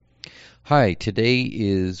Hi, today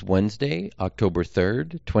is Wednesday, October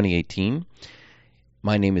 3rd, 2018.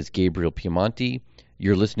 My name is Gabriel Piemonte.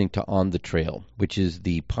 You're listening to On the Trail, which is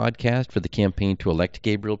the podcast for the campaign to elect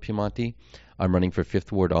Gabriel Piemonte. I'm running for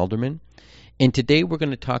 5th Ward Alderman. And today we're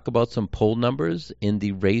going to talk about some poll numbers in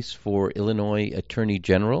the race for Illinois Attorney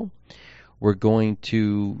General. We're going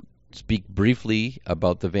to speak briefly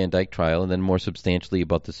about the Van Dyke trial and then more substantially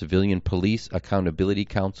about the Civilian Police Accountability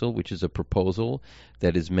Council, which is a proposal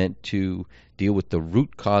that is meant to deal with the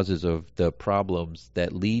root causes of the problems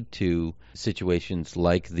that lead to situations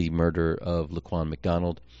like the murder of Laquan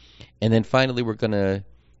McDonald. And then finally, we're going to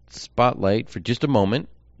spotlight for just a moment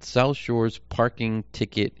South Shore's parking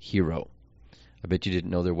ticket hero. I bet you didn't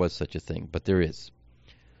know there was such a thing, but there is.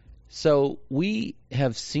 So we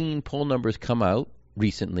have seen poll numbers come out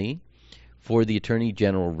recently for the Attorney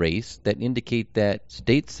General race that indicate that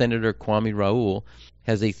State Senator Kwame Raoul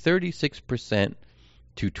has a 36%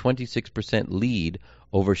 to 26% lead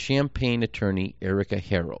over Champaign attorney Erica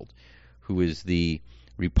Harold, who is the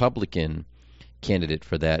Republican candidate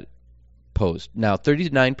for that post. Now,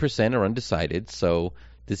 39% are undecided, so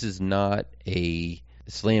this is not a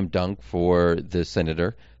slam dunk for the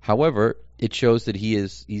senator. However, it shows that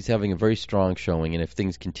he's having a very strong showing, and if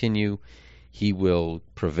things continue, he will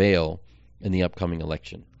prevail in the upcoming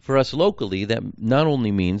election. For us locally, that not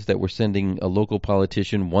only means that we're sending a local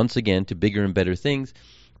politician once again to bigger and better things,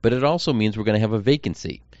 but it also means we're going to have a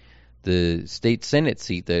vacancy. The state Senate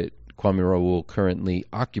seat that Kwame Raoul currently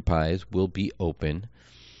occupies will be open.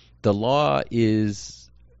 The law is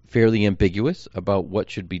fairly ambiguous about what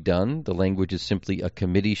should be done. The language is simply a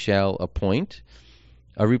committee shall appoint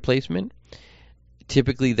a replacement.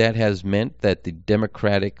 Typically, that has meant that the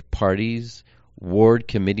Democratic Party's ward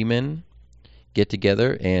committeemen get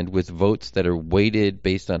together and with votes that are weighted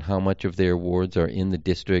based on how much of their wards are in the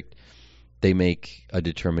district, they make a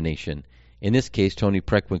determination. In this case, Tony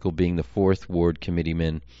Preckwinkle, being the 4th Ward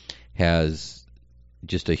committeeman, has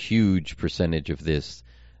just a huge percentage of this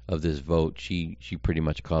vote. She pretty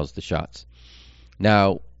much calls the shots.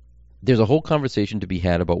 Now, there's a whole conversation to be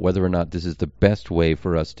had about whether or not this is the best way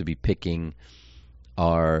for us to be picking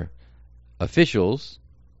our officials,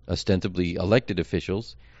 ostensibly elected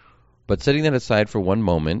officials. But setting that aside for one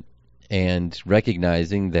moment and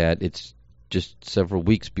recognizing that it's just several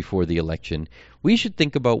weeks before the election, we should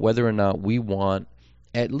think about whether or not we want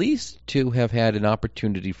at least to have had an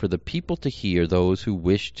opportunity for the people to hear those who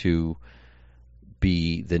wish to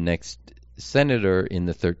be the next senator in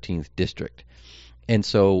the 13th district. And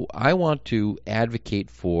so I want to advocate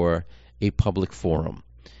for a public forum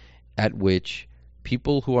at which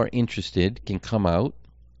people who are interested can come out,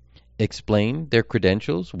 explain their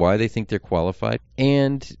credentials, why they think they're qualified,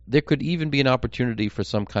 and there could even be an opportunity for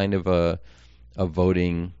some kind of a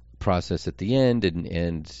voting process at the end,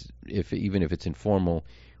 and even if it's informal,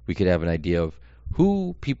 we could have an idea of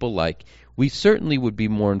who people like. We certainly would be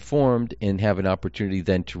more informed and have an opportunity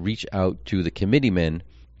then to reach out to the committeemen,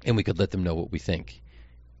 and we could let them know what we think.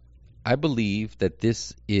 I believe that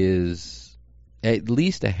this is at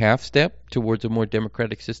least a half step towards a more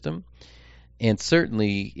democratic system. And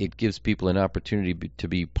certainly it gives people an opportunity to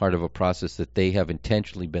be part of a process that they have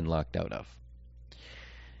intentionally been locked out of.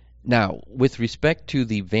 Now, with respect to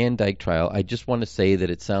the Van Dyke trial, I just want to say that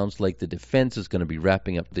it sounds like the defense is going to be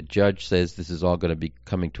wrapping up. The judge says this is all going to be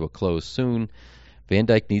coming to a close soon. Van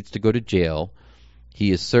Dyke needs to go to jail.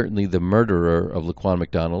 He is certainly the murderer of Laquan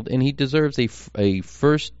McDonald, and he deserves a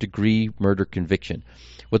first-degree murder conviction.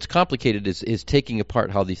 What's complicated is taking apart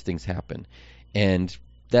how these things happen. And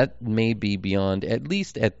that may be beyond, at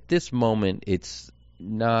least at this moment, it's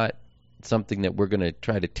not something that we're going to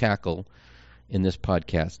try to tackle in this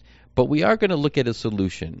podcast. But we are going to look at a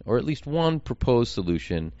solution, or at least one proposed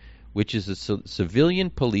solution, which is the Civilian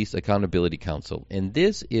Police Accountability Council. And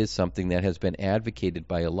this is something that has been advocated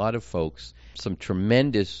by a lot of folks. Some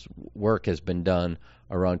tremendous work has been done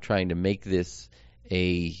around trying to make this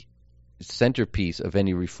a centerpiece of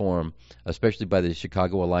any reform, especially by the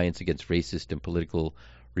Chicago Alliance Against Racist and Political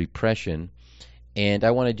Repression. And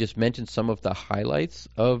I want to just mention some of the highlights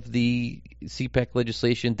of the CPAC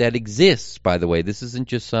legislation that exists, by the way. This isn't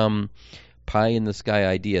just some pie-in-the-sky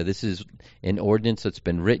idea. This is an ordinance that's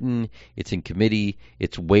been written. It's in committee.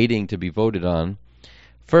 It's waiting to be voted on.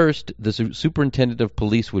 First, the superintendent of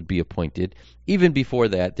police would be appointed. Even before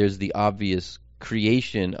that, there's the obvious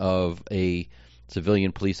creation of a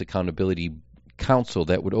Civilian Police Accountability Council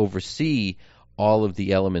that would oversee all of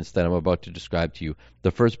the elements that I'm about to describe to you.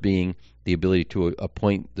 The first being the ability to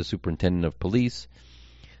appoint the superintendent of police.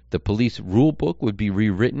 The police rule book would be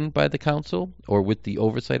rewritten by the council or with the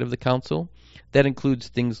oversight of the council. That includes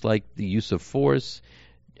things like the use of force,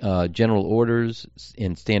 general orders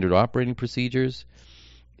and standard operating procedures.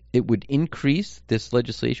 It would increase, this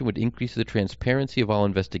legislation would increase the transparency of all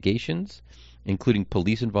investigations, including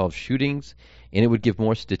police-involved shootings, and it would give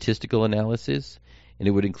more statistical analysis, and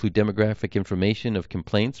it would include demographic information of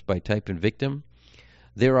complaints by type and victim.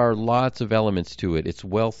 There are lots of elements to it. It's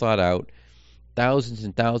well thought out. Thousands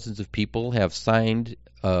and thousands of people have signed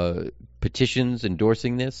petitions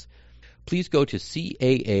endorsing this. Please go to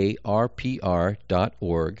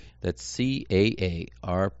caarpr.org. That's caarpr.org.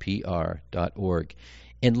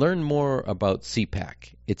 And learn more about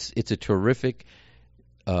CPAC. It's a terrific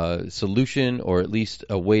solution, or at least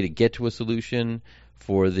a way to get to a solution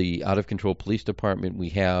for the out-of-control police department we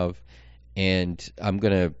have. And I'm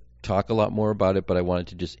going to talk a lot more about it, but I wanted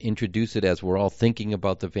to just introduce it as we're all thinking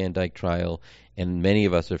about the Van Dyke trial, and many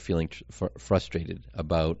of us are feeling frustrated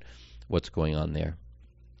about what's going on there.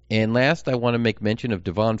 And last, I want to make mention of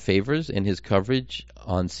Devon Favors and his coverage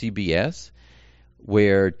on CBS,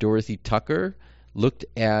 where Dorothy Tucker looked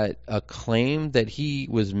at a claim that he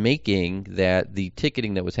was making that the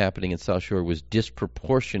ticketing that was happening in South Shore was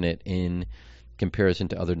disproportionate in comparison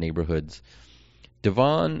to other neighborhoods.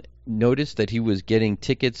 Devon noticed that he was getting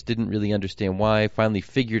tickets, didn't really understand why, finally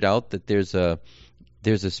figured out that there's a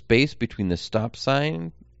space between the stop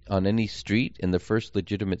sign on any street and the first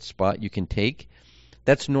legitimate spot you can take.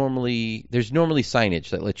 There's normally signage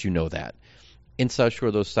that lets you know that. In South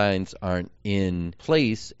Shore, those signs aren't in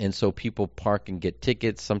place, and so people park and get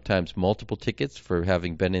tickets, sometimes multiple tickets for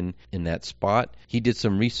having been in that spot. He did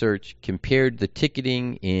some research, compared the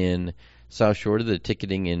ticketing in South Shore to the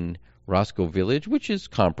ticketing in Roscoe Village, which is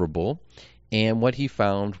comparable, and what he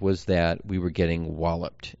found was that we were getting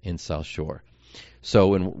walloped in South Shore.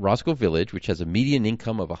 So in Roscoe Village, which has a median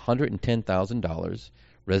income of $110,000,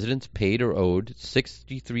 residents paid or owed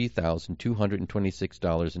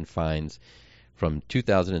 $63,226 in fines from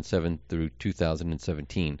 2007 through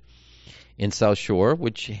 2017. In South Shore,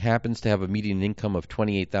 which happens to have a median income of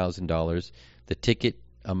 $28,000, the ticket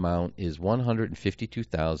amount is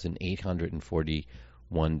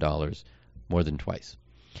 $152,841, more than twice.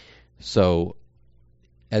 So,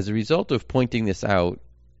 as a result of pointing this out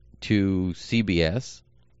to CBS,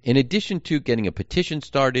 in addition to getting a petition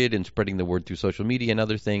started and spreading the word through social media and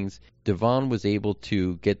other things, Devon was able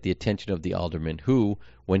to get the attention of the alderman, who,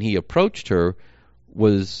 when he approached her,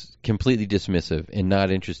 was completely dismissive and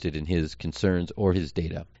not interested in his concerns or his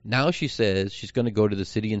data. Now she says she's going to go to the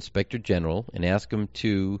city inspector general and ask him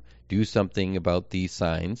to do something about these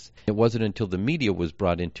signs. It wasn't until the media was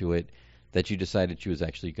brought into it that she decided she was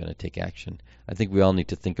actually going to take action. I think we all need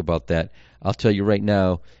to think about that. I'll tell you right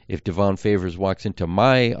now, if Devon Favors walks into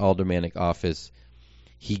my aldermanic office,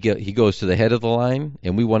 he goes to the head of the line,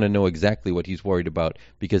 and we want to know exactly what he's worried about,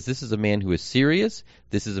 because this is a man who is serious,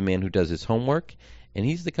 this is a man who does his homework, and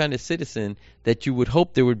he's the kind of citizen that you would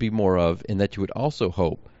hope there would be more of, and that you would also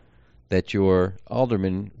hope that your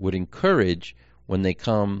alderman would encourage when they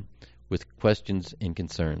come with questions and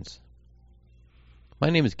concerns. My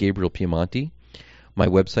name is Gabriel Piemonte. My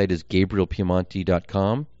website is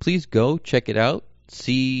gabrielpiemonte.com. Please go check it out.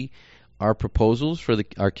 See our proposals for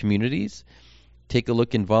our communities. Take a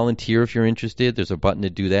look and volunteer if you're interested. There's a button to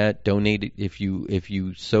do that. Donate if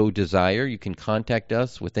you so desire. You can contact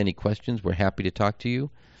us with any questions. We're happy to talk to you.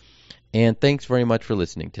 And thanks very much for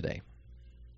listening today.